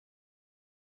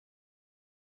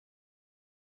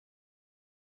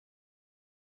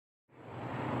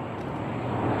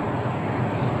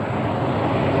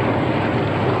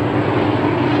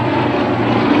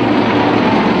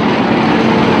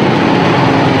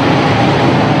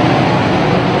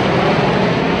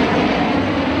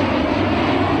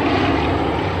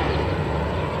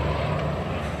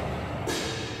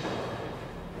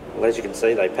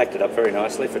see, they packed it up very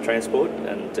nicely for transport,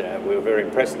 and we were very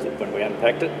impressed when we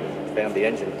unpacked it, found the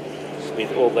engine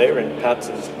with all there in parts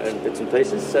and bits and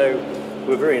pieces. So we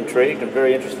were very intrigued and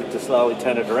very interested to slowly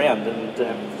turn it around,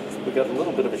 and we got a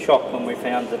little bit of a shock when we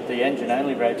found that the engine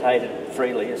only rotated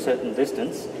freely a certain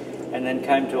distance and then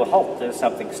came to a halt. There was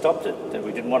something stopped it.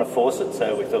 We didn't want to force it,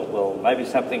 so we thought, well, maybe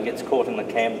something gets caught in the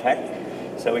cam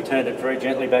pack. So we turned it very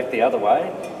gently back the other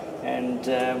way,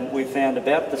 and we found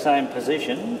about the same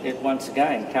position, it once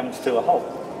again comes to a halt.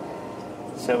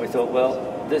 So we thought,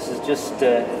 well, this is just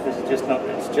not,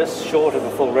 it's just short of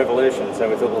a full revolution. So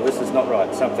we thought, well, this is not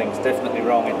right. Something's definitely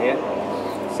wrong in here.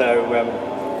 So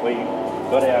we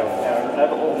got our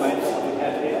overhaul manual that we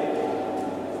have here,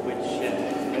 which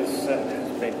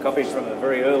has been copied from a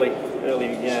very early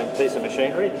piece of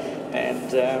machinery, and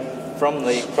from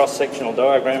the cross-sectional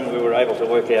diagram we were able to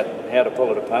work out how to pull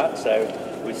it apart. So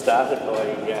we started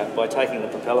by taking the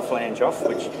propeller flange off,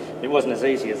 which it wasn't as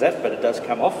easy as that, but it does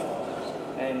come off,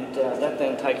 and that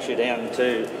then takes you down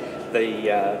to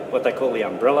the what they call the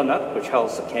umbrella nut, which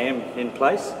holds the cam in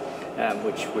place,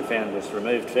 which we found was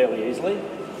removed fairly easily.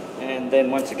 And then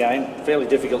once again, fairly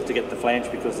difficult to get the flange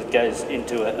because it goes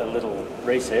into a little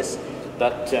recess,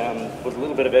 but with a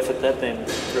little bit of effort that then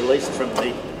released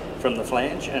from the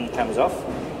flange and comes off,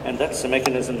 and that's the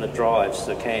mechanism that drives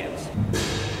the cams.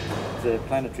 The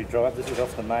planetary drive, this is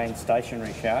off the main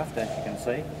stationary shaft, as you can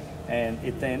see, and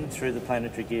it then, through the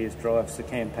planetary gears, drives the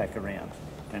cam pack around,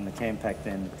 and the cam pack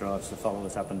then drives the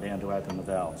followers up and down to open the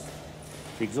valves.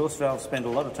 The exhaust valves spend a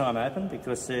lot of time open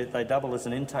because they double as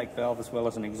an intake valve as well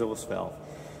as an exhaust valve.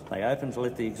 They open to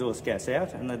let the exhaust gas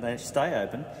out, and then they stay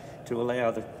open to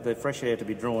allow the fresh air to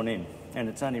be drawn in. And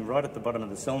it's only right at the bottom of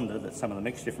the cylinder that some of the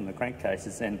mixture from the crankcase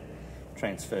is then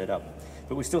transferred up.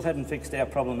 But we still hadn't fixed our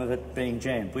problem of it being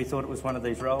jammed. We thought it was one of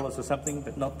these rollers or something,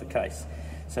 but not the case.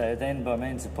 So then, by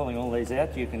means of pulling all these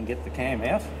out, you can get the cam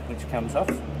out, which comes off.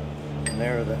 And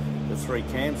there are the three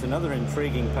cams. Another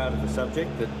intriguing part of the subject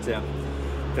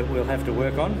that we'll have to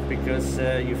work on, because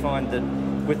you find that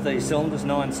with these cylinders,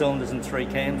 9 cylinders and 3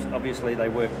 cams, obviously they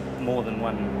work more than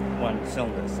one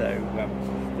cylinder. So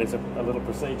there's a little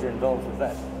procedure involved with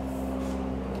that.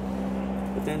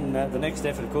 But then the next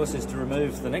effort, of course, is to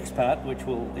remove the next part, which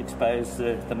will expose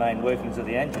the main workings of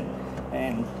the engine.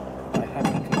 And I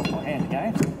haven't cleaned my hand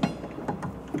again,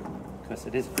 because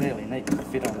it is fairly neat to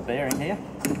fit on the bearing here.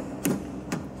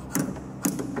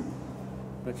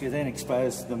 But you then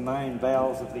expose the main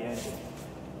bowels of the engine.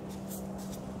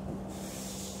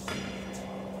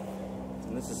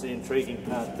 And this is the intriguing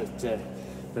part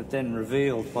that then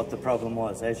revealed what the problem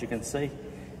was. As you can see,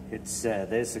 it's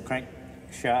there's the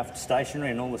crankshaft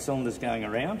stationary and all the cylinders going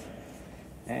around.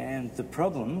 And the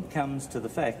problem comes to the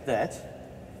fact that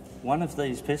one of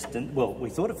these pistons, well,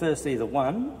 we thought at first either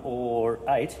 1 or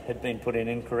 8 had been put in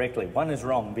incorrectly. 1 is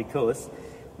wrong because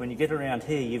when you get around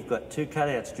here, you've got 2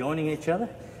 cutouts joining each other,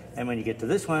 and when you get to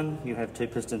this one, you have 2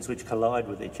 pistons which collide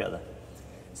with each other.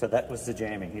 So that was the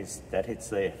jamming, that hits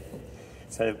there.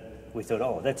 So we thought,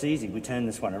 oh, that's easy, we turn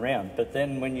this one around. But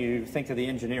then when you think of the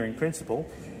engineering principle,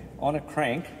 on a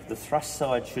crank, the thrust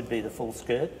side should be the full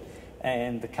skirt,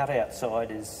 and the cutout side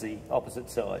is the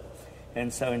opposite side.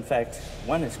 And so in fact,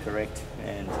 1 is correct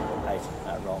and 8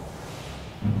 are wrong.